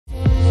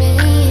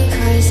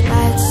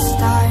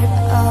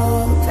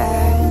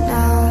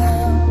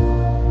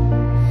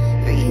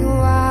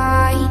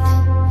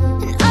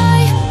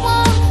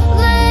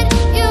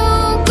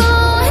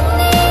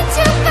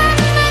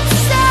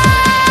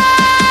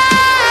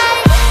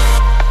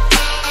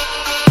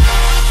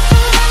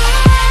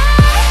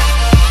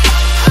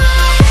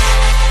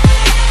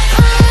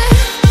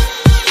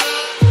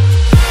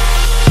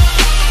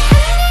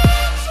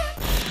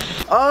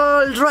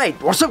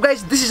Alright, what's up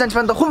guys, this is Anish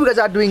Fitness. Hope you guys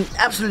are doing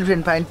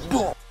absolutely fine.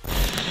 Boom.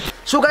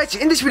 So guys,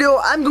 in this video,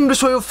 I'm going to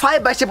show you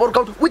 5 bicep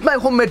workout with my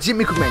homemade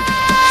gym equipment.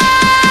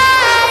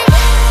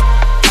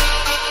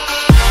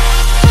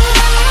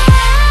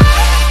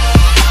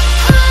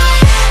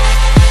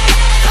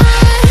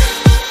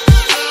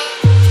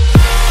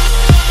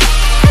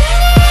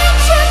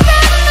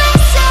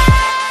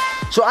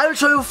 So I will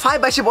show you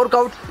 5 bicep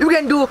workout. You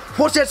can do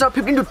 4 sets of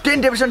 15 to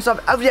 10 repetitions of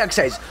every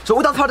exercise. So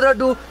without further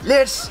ado,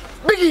 let's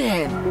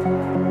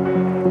begin.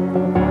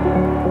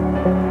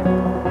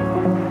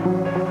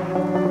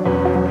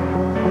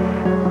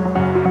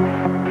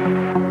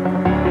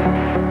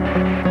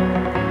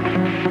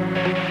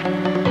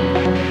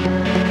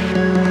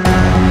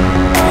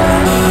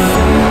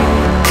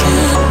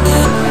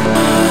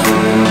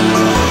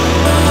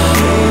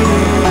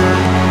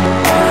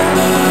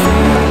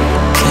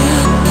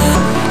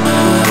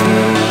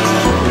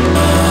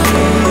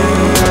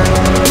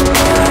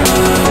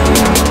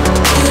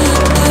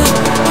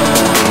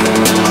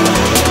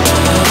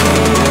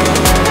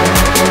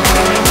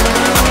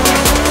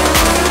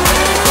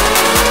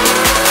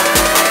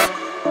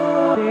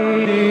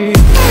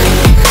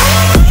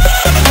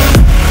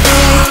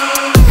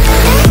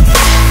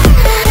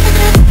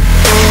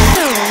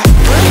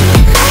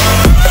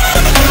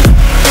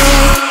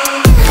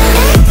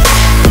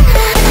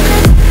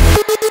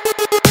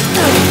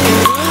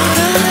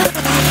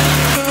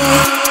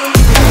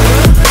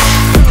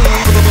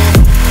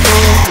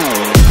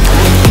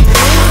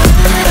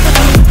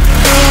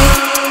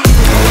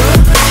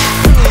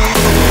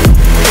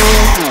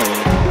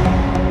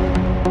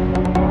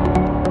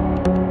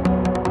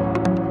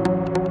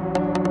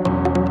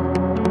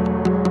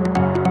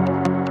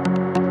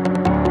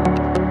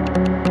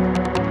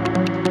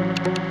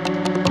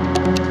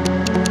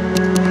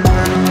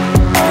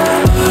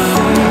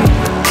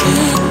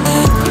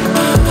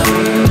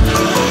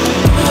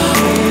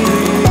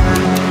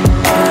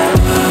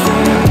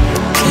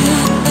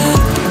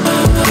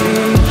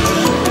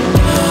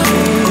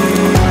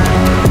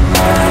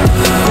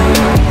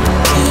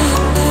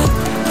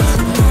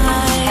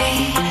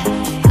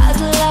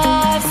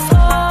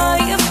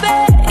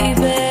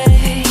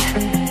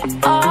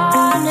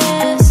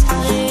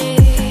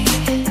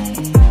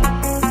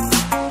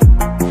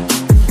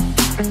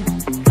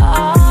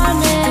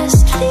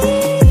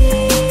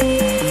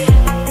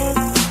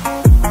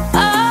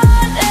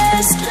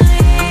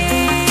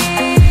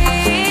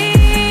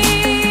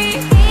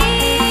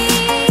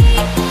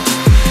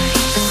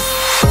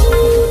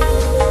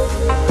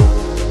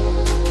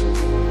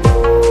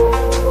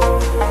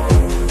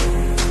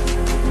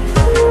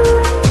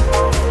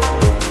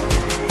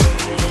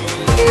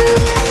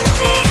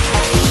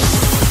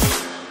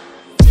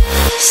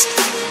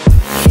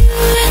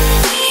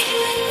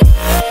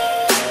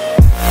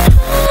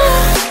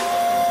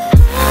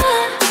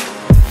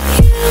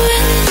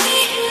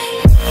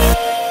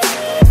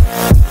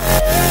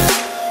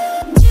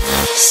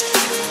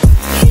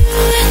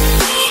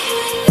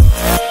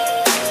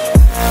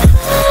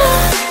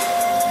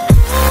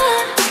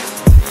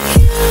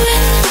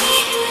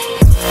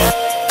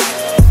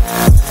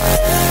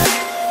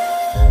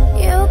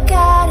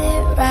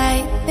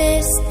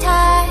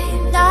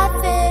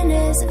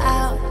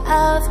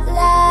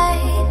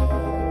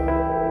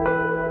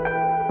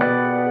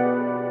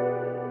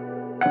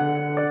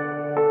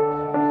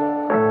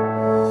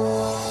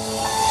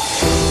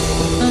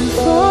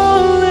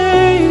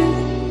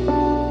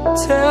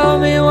 Tell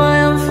me why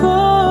I'm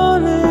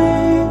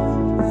falling.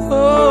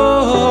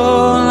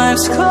 Oh,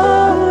 life's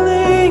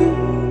calling,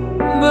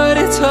 but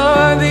it's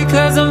hard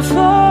because I'm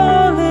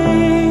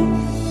falling.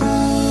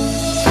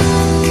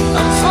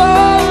 I'm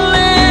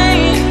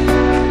falling.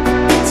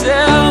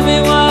 Tell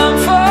me why I'm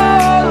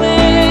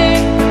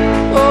falling.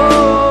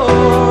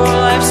 Oh,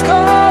 life's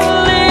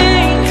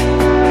calling,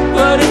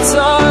 but it's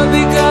hard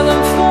because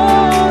I'm falling.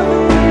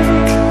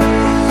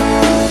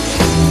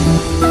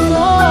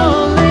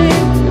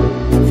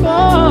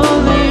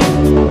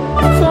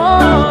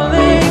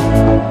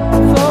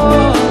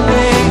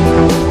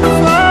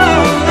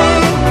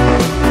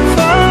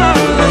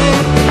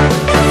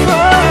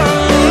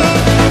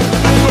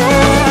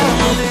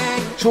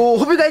 So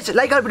hope you guys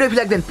like our video. If you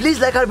like, then please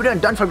like our video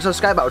and don't forget to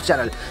subscribe our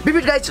channel. Be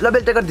it guys, love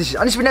it, this is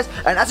Anish Fitness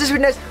and Anish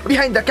Fitness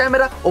behind the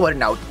camera, over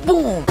and out.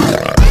 Boom.